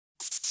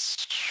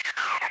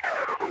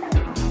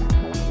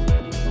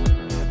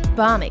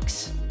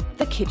Bamix,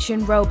 the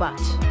kitchen robot.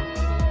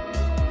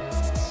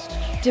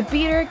 The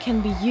beater can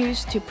be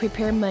used to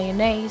prepare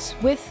mayonnaise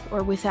with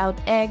or without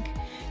egg,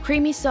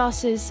 creamy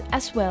sauces,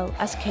 as well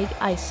as cake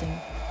icing.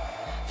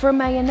 For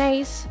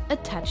mayonnaise,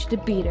 attach the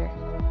beater.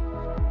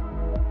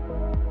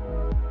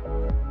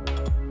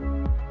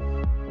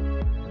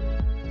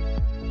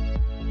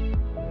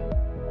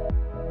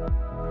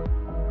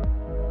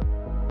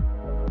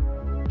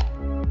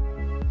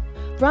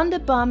 Run the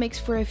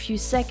Bamix for a few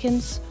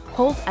seconds,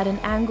 hold at an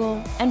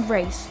angle and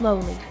raise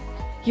slowly.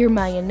 Your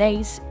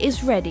mayonnaise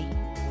is ready.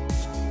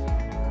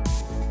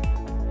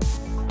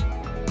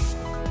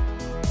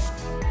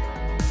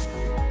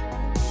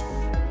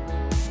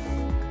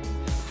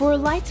 For a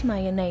light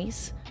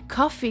mayonnaise,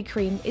 coffee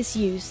cream is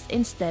used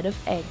instead of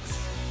eggs.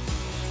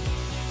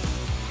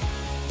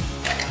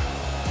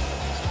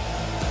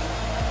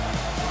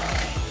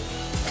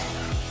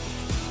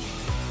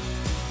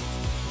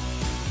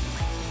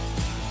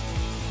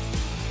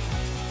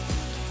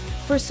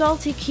 For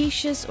salty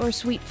quiches or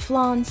sweet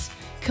flans,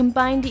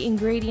 combine the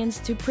ingredients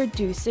to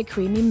produce a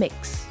creamy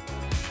mix.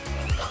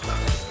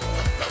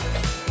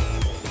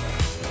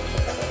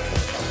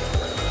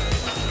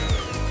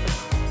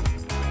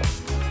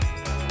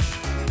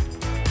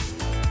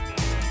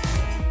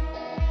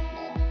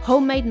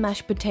 Homemade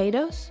mashed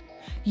potatoes?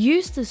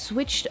 Use the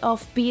switched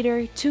off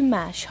beater to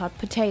mash hot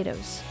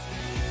potatoes.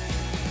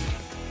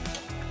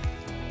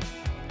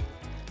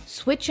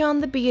 Switch on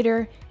the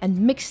beater and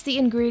mix the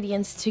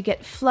ingredients to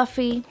get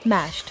fluffy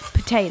mashed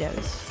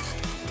potatoes.